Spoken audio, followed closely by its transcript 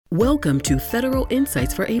Welcome to Federal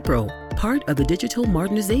Insights for April, part of the Digital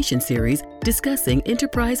Modernization series discussing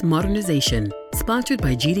enterprise modernization, sponsored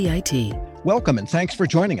by GDIT. Welcome and thanks for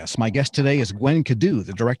joining us. My guest today is Gwen Cadu,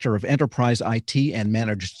 the Director of Enterprise IT and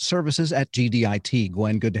Managed Services at GDIT.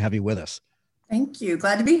 Gwen, good to have you with us. Thank you.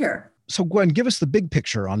 Glad to be here. So Gwen, give us the big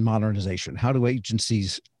picture on modernization. How do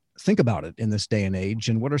agencies think about it in this day and age,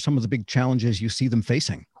 and what are some of the big challenges you see them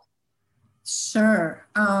facing? Sure.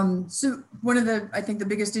 So one of I think the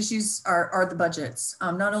biggest issues are the budgets.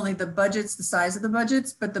 Not only the budgets, the size of the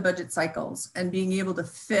budgets, but the budget cycles and being able to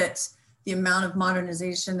fit the amount of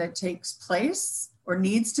modernization that takes place or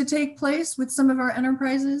needs to take place with some of our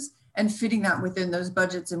enterprises and fitting that within those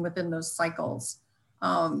budgets and within those cycles.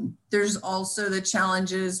 There's also the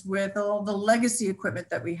challenges with all the legacy equipment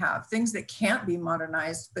that we have, things that can't be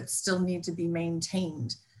modernized but still need to be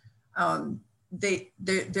maintained.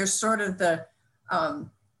 They're sort of the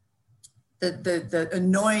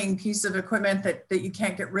annoying piece of equipment that you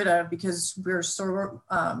can't get rid of because we're so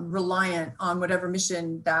reliant on whatever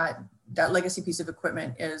mission that legacy piece of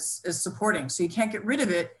equipment is supporting. So you can't get rid of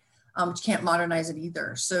it, but you can't modernize it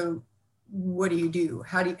either. So what do you do?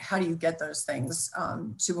 How do you get those things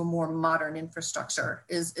to a more modern infrastructure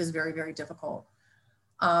is very, very difficult.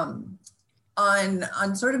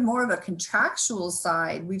 On sort of more of a contractual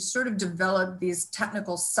side, we've sort of developed these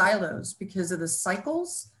technical silos because of the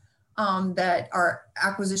cycles that our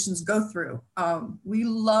acquisitions go through. We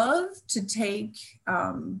love to take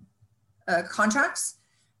contracts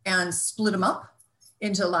and split them up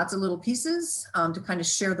into lots of little pieces to kind of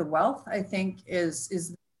share the wealth, I think is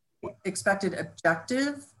the expected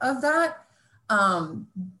objective of that.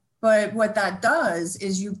 But what that does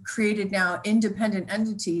is you've created now independent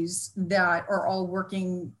entities that are all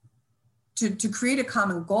working to create a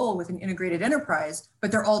common goal with an integrated enterprise,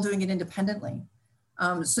 but they're all doing it independently.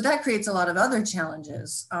 So that creates a lot of other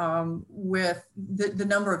challenges with the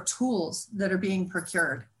number of tools that are being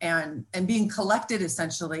procured and being collected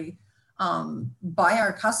essentially by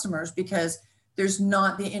our customers, because there's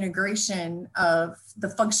not the integration of the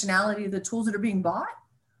functionality of the tools that are being bought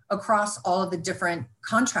across all of the different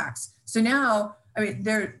contracts. So now, I mean,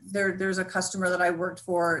 there's a customer that I worked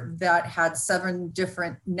for that had 7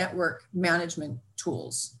 different network management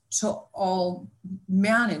tools to all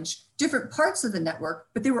manage different parts of the network,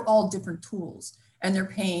 but they were all different tools. And they're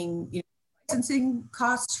paying licensing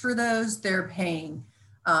costs for those. They're paying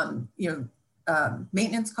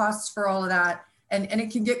maintenance costs for all of that. And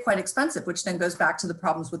it can get quite expensive, which then goes back to the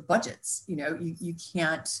problems with budgets. You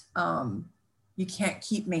can't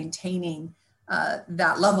keep maintaining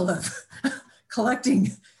that level of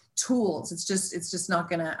collecting tools. It's just not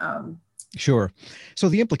going to. Sure. So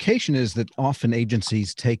the implication is that often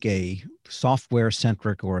agencies take a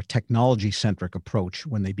software-centric or a technology-centric approach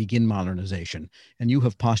when they begin modernization. And you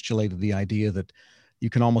have postulated the idea that you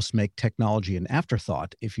can almost make technology an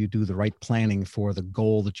afterthought if you do the right planning for the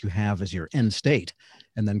goal that you have as your end state,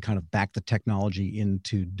 and then kind of back the technology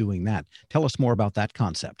into doing that. Tell us more about that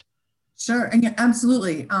concept. Sure, and yeah,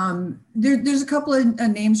 absolutely. There's a couple of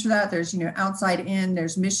names for that. There's outside in.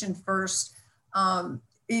 There's mission first.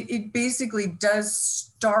 It basically does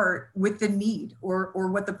start with the need or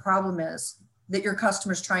what the problem is that your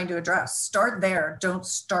customer's trying to address. Start there. Don't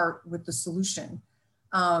start with the solution.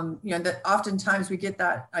 That oftentimes we get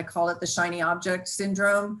that, I call it the shiny object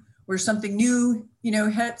syndrome, where something new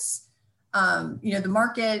hits the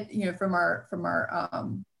market from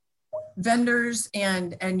our vendors,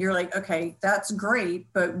 and you're like, okay, that's great,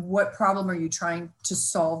 but what problem are you trying to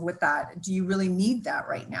solve with that? Do you really need that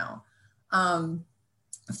right now?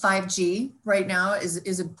 5G right now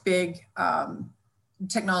is a big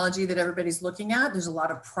technology that everybody's looking at. There's a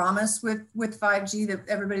lot of promise with 5G that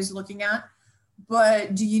everybody's looking at,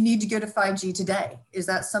 but do you need to go to 5G today? Is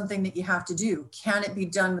that something that you have to do? Can it be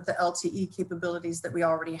done with the LTE capabilities that we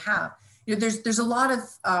already have? There's a lot of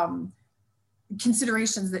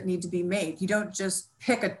considerations that need to be made. You don't just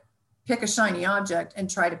pick a shiny object and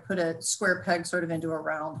try to put a square peg sort of into a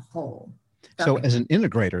round hole. So as an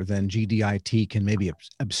integrator, then GDIT can maybe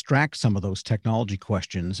abstract some of those technology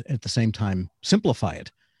questions, at the same time simplify it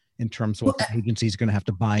in terms of what the agency is going to have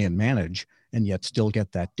to buy and manage, and yet still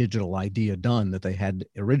get that digital idea done that they had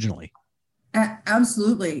originally.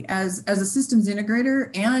 Absolutely. As a systems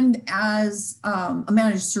integrator and as a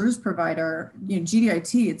managed service provider,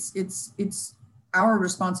 GDIT, it's our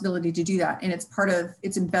responsibility to do that. And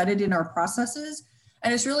it's embedded in our processes.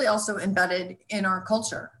 And it's really also embedded in our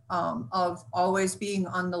culture of always being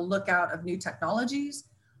on the lookout of new technologies.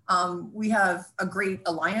 We have a great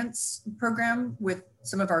alliance program with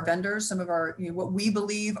some of our vendors, some of our, what we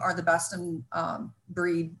believe are the best in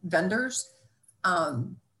breed vendors.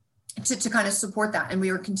 to kind of support that. And we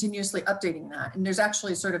are continuously updating that. And there's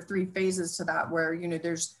actually sort of three phases to that, where,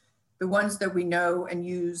 there's the ones that we know and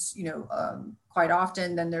use, quite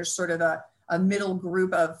often. Then there's sort of a middle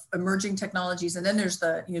group of emerging technologies. And then there's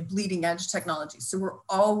the, bleeding edge technologies. So we're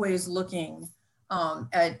always looking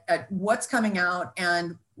at what's coming out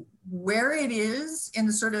and where it is in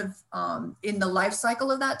the sort of, in the life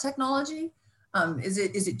cycle of that technology. Is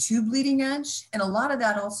it too bleeding edge? And a lot of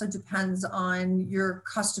that also depends on your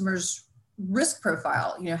customer's risk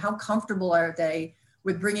profile. How comfortable are they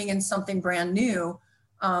with bringing in something brand new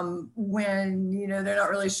when they're not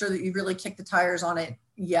really sure that you've really kicked the tires on it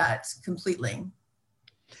yet completely.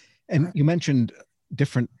 And you mentioned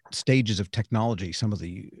different stages of technology, some of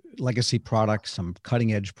the legacy products, some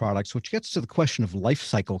cutting edge products, which gets to the question of life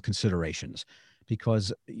cycle considerations,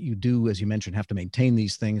 because you do, as you mentioned, have to maintain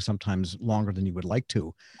these things sometimes longer than you would like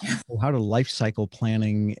to. Yeah. So how do life cycle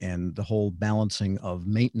planning and the whole balancing of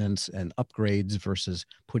maintenance and upgrades versus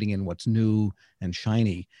putting in what's new and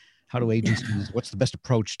shiny, how do agencies, what's the best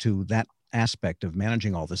approach to that aspect of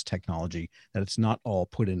managing all this technology, that it's not all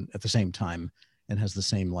put in at the same time and has the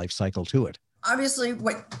same life cycle to it? Obviously,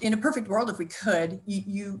 in a perfect world, if we could,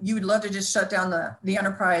 you would love to just shut down the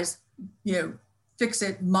enterprise, fix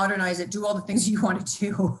it, modernize it, do all the things you want to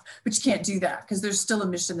do, but you can't do that because there's still a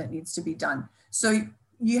mission that needs to be done. So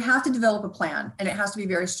you have to develop a plan, and it has to be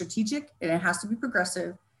very strategic, and it has to be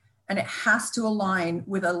progressive, and it has to align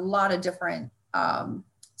with a lot of different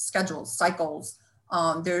schedules, cycles.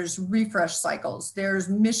 There's refresh cycles, there's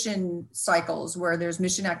mission cycles where there's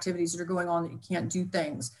mission activities that are going on that you can't do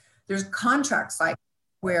things. There's contract cycles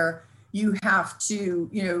where you have to,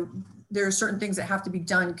 there are certain things that have to be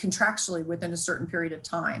done contractually within a certain period of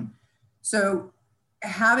time. So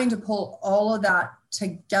having to pull all of that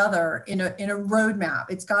together in a roadmap,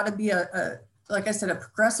 it's got to be like I said, a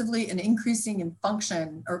progressively an increasing in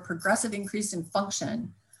function, or progressive increase in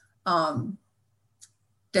function that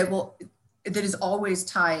is always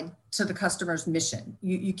tied to the customer's mission.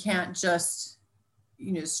 You can't just,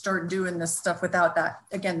 start doing this stuff without that.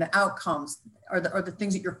 Again, the outcomes are the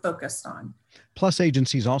things that you're focused on. Plus,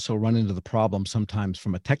 agencies also run into the problem sometimes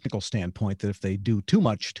from a technical standpoint that if they do too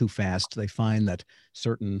much too fast, they find that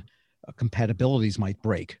certain compatibilities might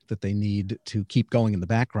break that they need to keep going in the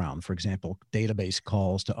background. For example, database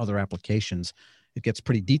calls to other applications. It gets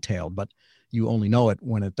pretty detailed, but you only know it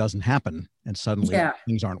when it doesn't happen and suddenly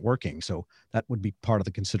things aren't working. So that would be part of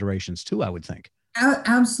the considerations too, I would think.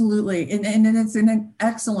 Absolutely. And it's an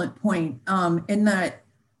excellent point in that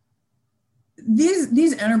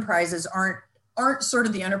these enterprises aren't sort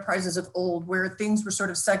of the enterprises of old where things were sort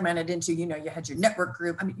of segmented into, you had your network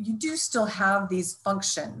group. I mean, you do still have these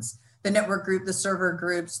functions, the network group, the server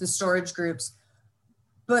groups, the storage groups,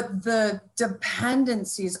 but the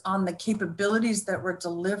dependencies on the capabilities that we're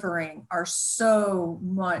delivering are so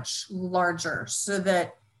much larger, so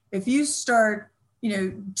that if you start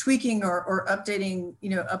tweaking or updating,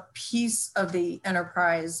 a piece of the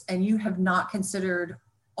enterprise, and you have not considered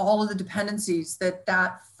all of the dependencies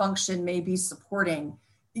that function may be supporting,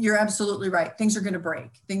 you're absolutely right. Things are going to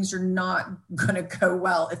break. Things are not going to go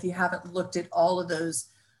well if you haven't looked at all of those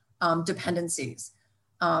dependencies.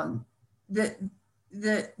 The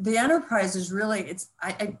enterprise is really,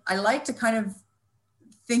 I like to kind of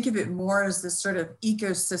think of it more as this sort of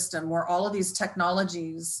ecosystem where all of these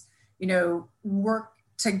technologies work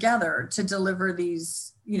together to deliver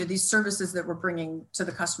these services that we're bringing to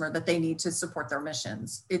the customer that they need to support their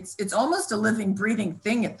missions. It's almost a living, breathing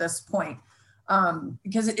thing at this point,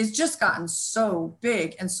 because it's just gotten so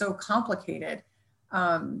big and so complicated.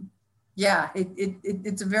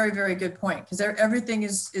 It's a very, very good point, because everything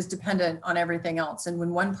is dependent on everything else. And when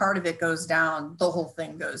one part of it goes down, the whole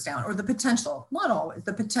thing goes down, or the potential, not always,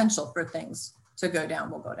 the potential for things to go down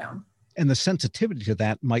will go down. And the sensitivity to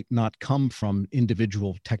that might not come from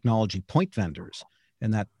individual technology point vendors.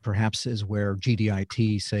 And that perhaps is where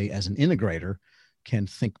GDIT, say, as an integrator, can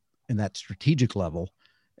think in that strategic level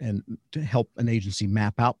and to help an agency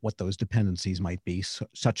map out what those dependencies might be,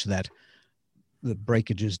 such that the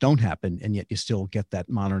breakages don't happen, and yet you still get that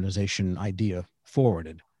modernization idea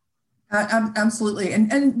forwarded. Absolutely.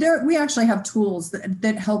 And there, we actually have tools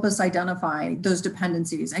that help us identify those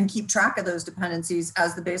dependencies and keep track of those dependencies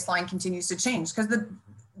as the baseline continues to change, because the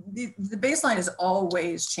baseline is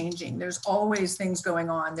always changing. There's always things going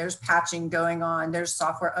on. There's patching going on. There's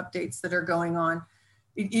software updates that are going on.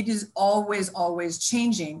 It is always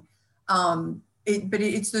changing. But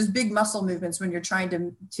it's those big muscle movements when you're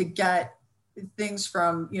trying to get things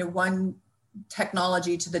from one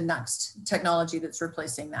technology to the next technology that's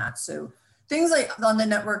replacing that. So things like on the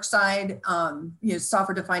network side,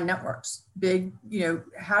 software defined networks, big,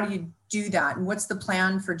 how do you do that? And what's the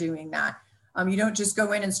plan for doing that? You don't just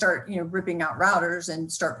go in and start, ripping out routers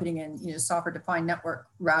and start putting in, software defined network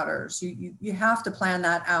routers. You have to plan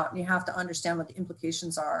that out, and you have to understand what the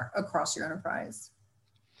implications are across your enterprise.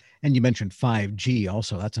 And you mentioned 5G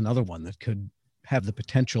also. That's another one that could have the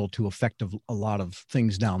potential to affect a lot of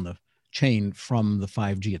things down the chain from the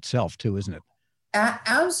 5G itself too, isn't it?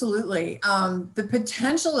 Absolutely. The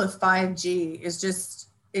potential of 5G is just,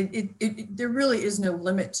 there really is no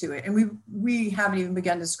limit to it. And we haven't even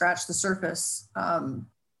begun to scratch the surface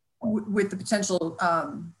with the potential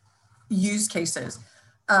use cases.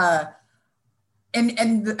 And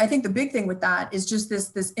I think the big thing with that is just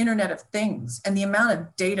this Internet of Things and the amount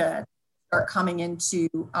of data are coming into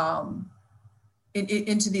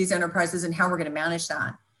these enterprises and how we're going to manage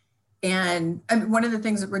that. And one of the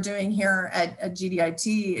things that we're doing here at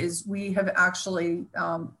GDIT is we have actually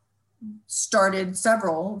started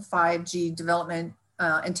several 5G development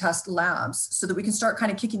and test labs so that we can start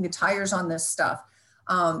kind of kicking the tires on this stuff.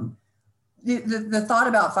 The thought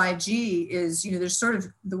about 5G is, there's sort of,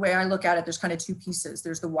 the way I look at it, there's kind of two pieces.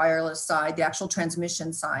 There's the wireless side, the actual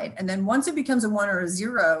transmission side. And then once it becomes a 1 or a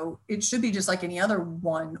 0, it should be just like any other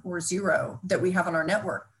 1 or 0 that we have on our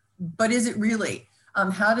network. But is it really? How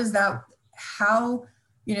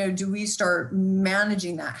do we start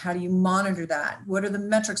managing that? How do you monitor that? What are the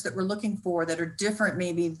metrics that we're looking for that are different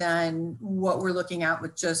maybe than what we're looking at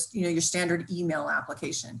with just, your standard email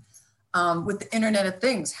application? With the Internet of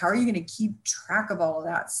Things, how are you going to keep track of all of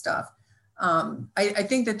that stuff? I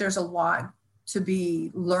think that there's a lot to be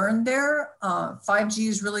learned there. 5G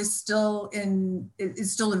is really still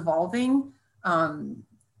evolving.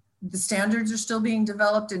 The standards are still being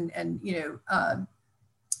developed and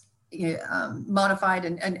modified,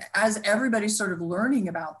 and as everybody's sort of learning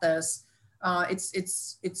about this,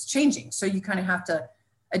 it's changing. So you kind of have to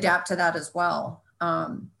adapt to that as well.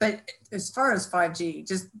 But as far as 5G,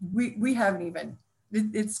 just we haven't even.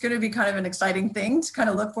 It's going to be kind of an exciting thing to kind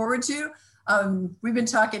of look forward to. We've been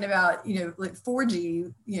talking about like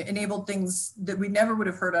 4G enabled things that we never would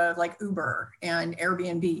have heard of, like Uber and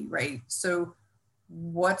Airbnb, right? So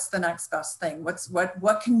what's the next best thing?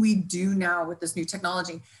 What can we do now with this new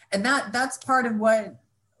technology? And that's part of what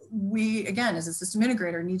we, again, as a system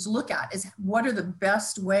integrator, need to look at, is what are the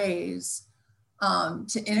best ways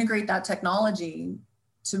to integrate that technology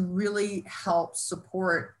to really help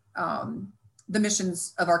support the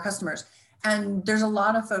missions of our customers. And there's a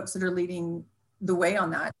lot of folks that are leading the way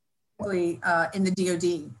on that, particularly in the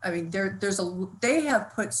DoD. I mean, they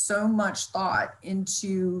have put so much thought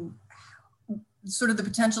into sort of the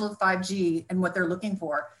potential of 5G and what they're looking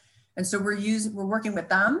for. And so we're working with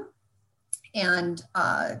them and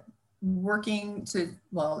looking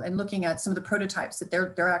at some of the prototypes that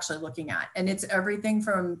they're actually looking at. And it's everything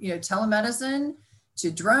from, telemedicine to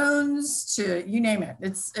drones to you name it.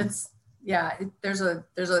 It's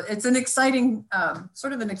an exciting,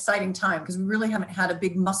 sort of an exciting time, because we really haven't had a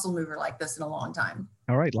big muscle mover like this in a long time.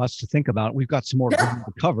 All right, lots to think about. We've got some more ground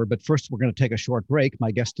to cover, but first we're going to take a short break.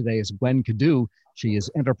 My guest today is Gwen Cadu. She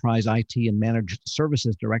is Enterprise IT and Managed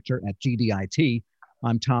Services Director at GDIT.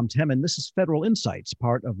 I'm Tom Temin. This is Federal Insights,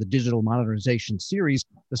 part of the Digital Modernization series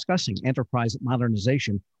discussing enterprise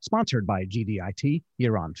modernization, sponsored by GDIT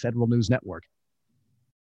here on Federal News Network.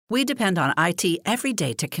 We depend on IT every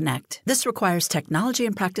day to connect. This requires technology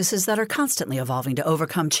and practices that are constantly evolving to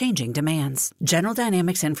overcome changing demands. General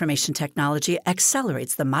Dynamics Information Technology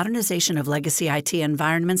accelerates the modernization of legacy IT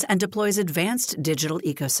environments and deploys advanced digital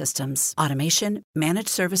ecosystems, automation, managed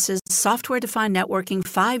services, software-defined networking,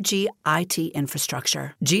 5G IT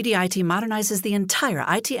infrastructure. GDIT modernizes the entire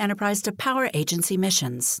IT enterprise to power agency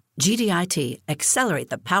missions. GDIT, accelerate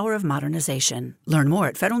the power of modernization. Learn more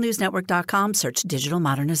at federalnewsnetwork.com, search digital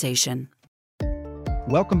modernization.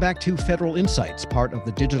 Welcome back to Federal Insights, part of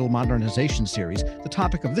the Digital Modernization series. The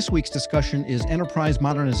topic of this week's discussion is enterprise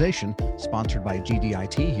modernization, sponsored by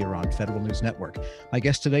GDIT here on Federal News Network. My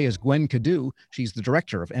guest today is Gwen Cadu. She's the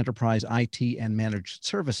Director of Enterprise IT and Managed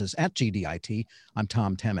Services at GDIT. I'm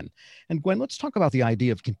Tom Temin. And Gwen, let's talk about the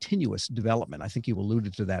idea of continuous development. I think you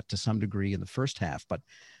alluded to that to some degree in the first half, but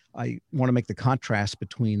I want to make the contrast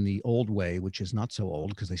between the old way, which is not so old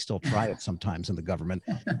because they still try it sometimes in the government,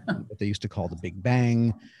 what they used to call the Big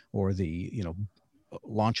Bang, or the,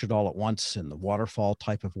 launch it all at once and the waterfall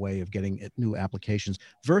type of way of getting at new applications,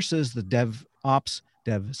 versus the DevSecOps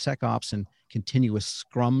and continuous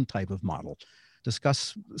Scrum type of model.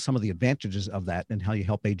 Discuss some of the advantages of that and how you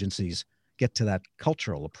help agencies get to that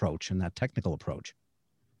cultural approach and that technical approach.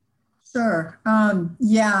 Sure.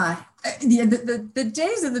 The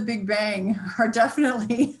days of the Big Bang are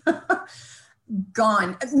definitely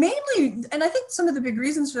gone. Mainly, and I think some of the big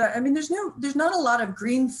reasons for that, I mean, there's not a lot of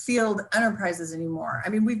greenfield enterprises anymore. I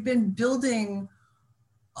mean, we've been building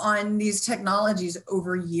on these technologies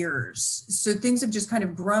over years. So things have just kind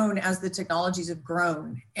of grown as the technologies have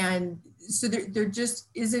grown. And so there just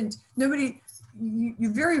isn't,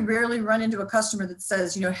 you very rarely run into a customer that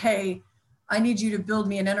says, hey, I need you to build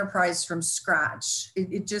me an enterprise from scratch.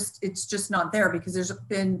 It's just not there, because there's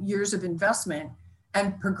been years of investment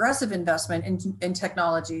and progressive investment in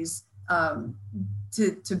technologies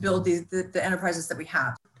to build the enterprises that we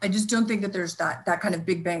have. I just don't think that there's that kind of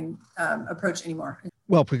Big Bang approach anymore.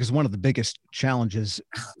 Well, because one of the biggest challenges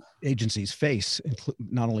agencies face,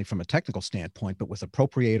 not only from a technical standpoint, but with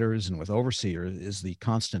appropriators and with overseers, is the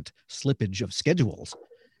constant slippage of schedules.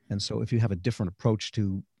 And so if you have a different approach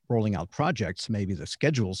to rolling out projects, maybe the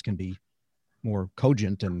schedules can be more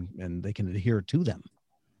cogent and they can adhere to them.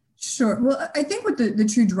 Sure. Well, I think what the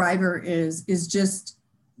true driver is just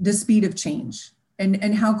the speed of change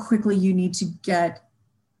and how quickly you need to get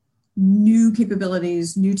new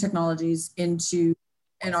capabilities, new technologies into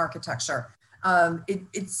an architecture.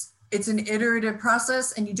 It's an iterative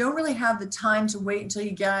process, and you don't really have the time to wait until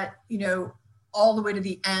you get, all the way to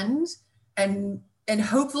the end, and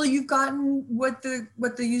hopefully you've gotten what the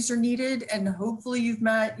user needed, and hopefully you've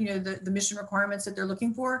met, the mission requirements that they're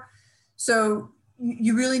looking for. So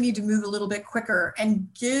you really need to move a little bit quicker and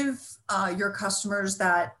give your customers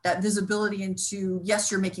that visibility into,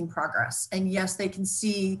 yes, you're making progress, and yes, they can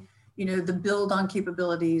see the build on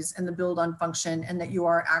capabilities and the build on function, and that you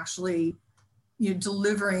are actually,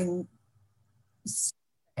 delivering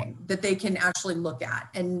something that they can actually look at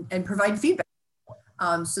and provide feedback,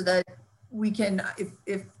 so that we can,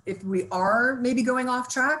 if we are maybe going off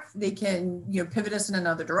track, they can, pivot us in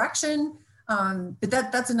another direction. But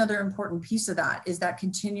that's another important piece of that, is that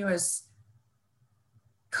continuous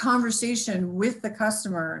conversation with the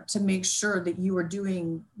customer to make sure that you are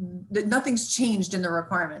doing, that nothing's changed in the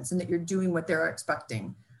requirements and that you're doing what they're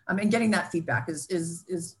expecting. And getting that feedback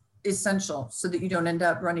is essential, so that you don't end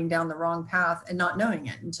up running down the wrong path and not knowing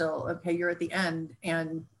it until, okay, you're at the end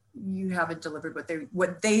and you haven't delivered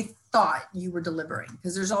what they thought you were delivering.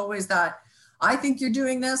 Because there's always that, I think you're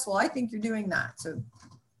doing this, well, I think you're doing that. So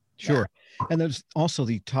sure. Yeah. And there's also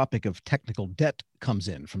the topic of technical debt comes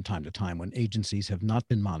in from time to time when agencies have not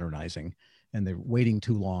been modernizing and they're waiting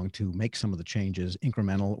too long to make some of the changes,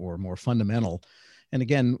 incremental or more fundamental. And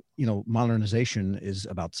again, modernization is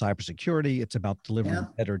about cybersecurity. It's about delivering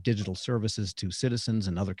better digital services to citizens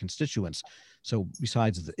and other constituents. So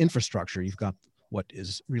besides the infrastructure, you've got what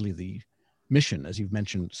is really the mission, as you've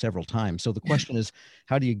mentioned several times. So the question is,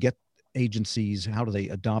 how do you get agencies, how do they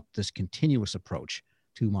adopt this continuous approach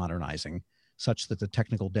to modernizing such that the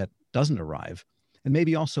technical debt doesn't arrive? And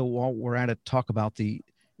maybe also, while we're at it, talk about the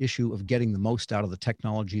issue of getting the most out of the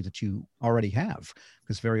technology that you already have.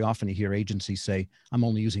 Because very often you hear agencies say, I'm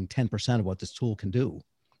only using 10% of what this tool can do.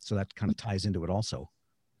 So that kind of ties into it also.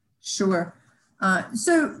 Sure.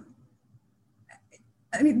 So,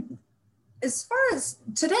 I mean, as far as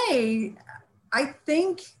today, I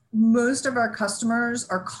think most of our customers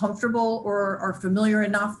are comfortable or are familiar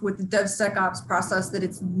enough with the DevSecOps process that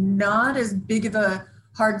it's not as big of a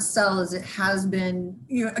hard sell as it has been,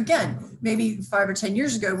 again, maybe 5 or 10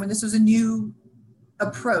 years ago when this was a new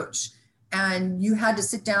approach and you had to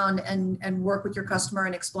sit down and work with your customer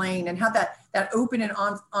and explain and have that open and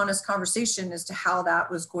honest conversation as to how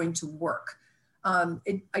that was going to work.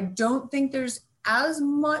 I don't think there's as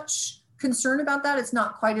much concern about that. It's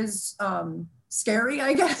not quite as scary,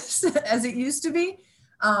 I guess, as it used to be.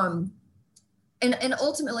 And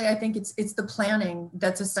ultimately, I think it's the planning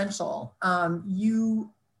that's essential. You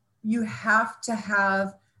have to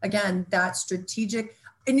have, again, that strategic,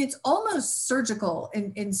 and it's almost surgical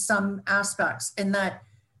in some aspects. And that,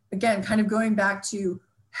 again, kind of going back to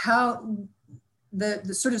how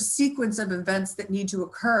the sort of sequence of events that need to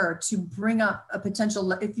occur to bring up a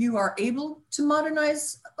potential, if you are able to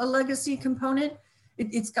modernize a legacy component,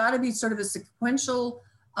 it's got to be sort of a sequential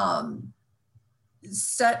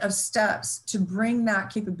set of steps to bring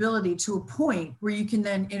that capability to a point where you can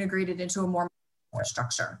then integrate it into a more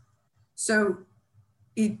structure. So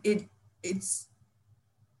it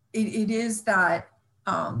is that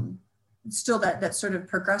still that sort of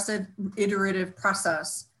progressive iterative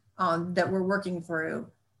process that we're working through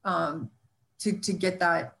to get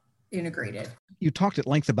that integrated. You talked at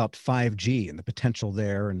length about 5G and the potential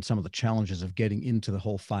there and some of the challenges of getting into the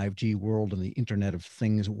whole 5G world and the Internet of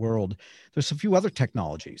Things world. There's a few other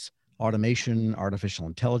technologies automation, artificial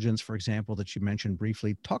intelligence, for example, that you mentioned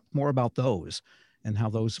briefly. Talk more about those and how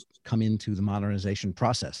those come into the modernization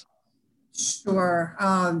process. Sure.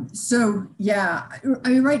 So yeah, I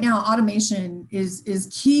mean, right now, automation is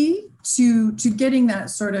key to getting that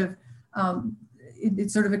sort of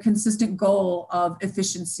it's sort of a consistent goal of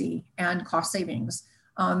efficiency and cost savings.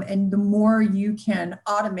 And the more you can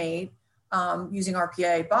automate using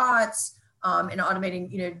RPA bots and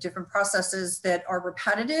automating, different processes that are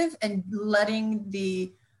repetitive and letting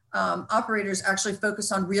the operators actually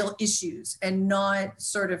focus on real issues and not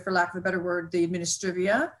sort of, for lack of a better word, the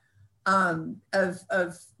administrivia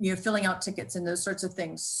of filling out tickets and those sorts of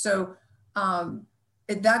things. So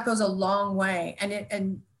that goes a long way,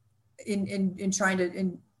 and in trying to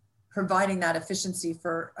in providing that efficiency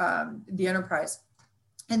for the enterprise.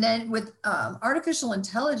 And then with artificial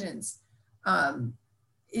intelligence,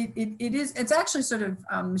 it's actually sort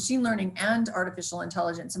of machine learning and artificial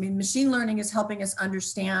intelligence. I mean, machine learning is helping us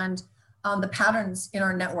understand the patterns in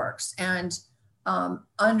our networks and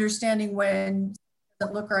understanding when it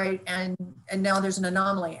doesn't look right and now there's an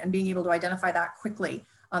anomaly and being able to identify that quickly.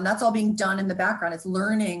 That's all being done in the background. It's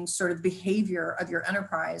learning sort of behavior of your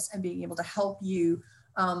enterprise and being able to help you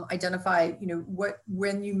identify,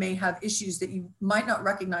 when you may have issues that you might not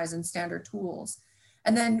recognize in standard tools.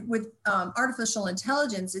 And then with artificial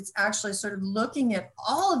intelligence, it's actually sort of looking at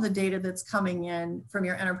all of the data that's coming in from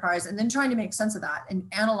your enterprise and then trying to make sense of that and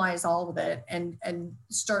analyze all of it and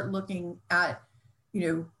start looking at,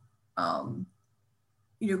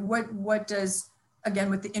 what does,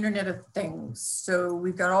 again, with the Internet of Things. So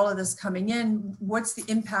we've got all of this coming in. What's the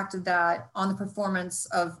impact of that on the performance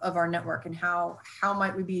of our network, and how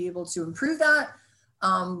might we be able to improve that?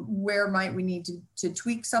 Where might we need to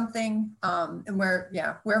tweak something, and where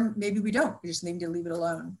maybe we don't. We just need to leave it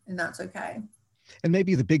alone, and that's okay. And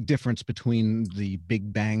maybe the big difference between the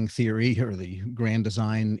Big Bang Theory or the Grand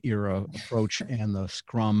Design era approach and the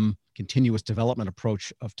Scrum continuous development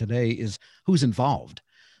approach of today is who's involved.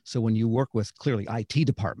 So when you work with clearly IT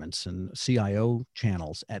departments and CIO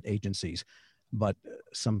channels at agencies, but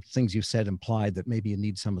some things you said implied that maybe you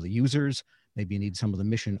need some of the users, maybe you need some of the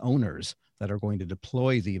mission owners that are going to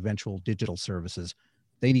deploy the eventual digital services.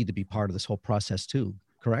 They need to be part of this whole process too,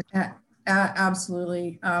 correct?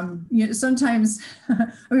 Absolutely. Sometimes,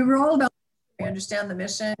 we're all about, we understand the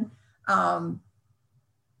mission,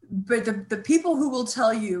 but the people who will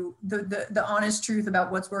tell you the honest truth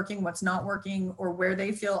about what's working, what's not working, or where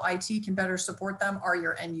they feel IT can better support them are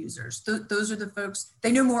your end users. Those are the folks,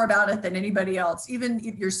 they know more about it than anybody else, even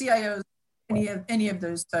your CIOs, any of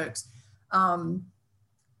those folks.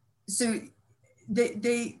 So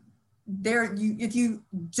if you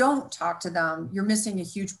don't talk to them, you're missing a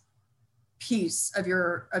huge piece of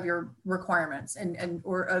your requirements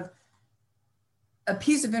or of a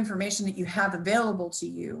piece of information that you have available to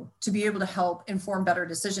you to be able to help inform better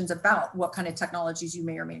decisions about what kind of technologies you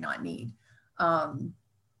may or may not need. That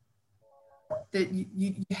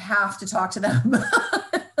you have to talk to them.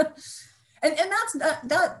 and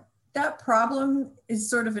that problem is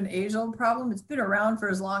sort of an age-old problem. It's been around for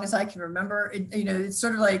as long as I can remember. It's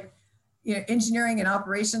sort of like, engineering and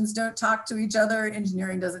operations don't talk to each other.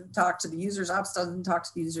 Engineering doesn't talk to the users. Ops doesn't talk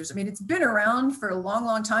to the users. I mean, it's been around for a long,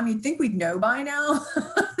 long time. You'd think we'd know by now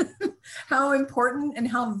how important and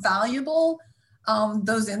how valuable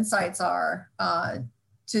those insights are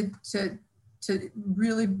to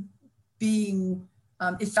really being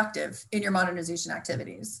effective in your modernization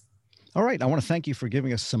activities. All right. I want to thank you for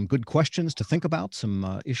giving us some good questions to think about,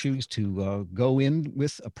 some issues to go in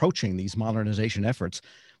with approaching these modernization efforts.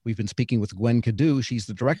 We've been speaking with Gwen Cadu. She's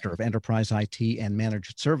the Director of Enterprise IT and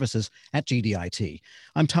Managed Services at GDIT.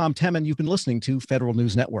 I'm Tom Temin. You've been listening to Federal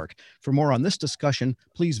News Network. For more on this discussion,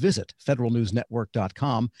 please visit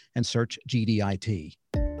federalnewsnetwork.com and search GDIT.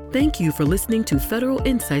 Thank you for listening to Federal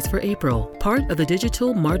Insights for April, part of the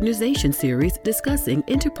Digital Modernization series discussing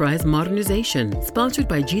enterprise modernization, sponsored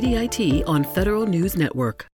by GDIT on Federal News Network.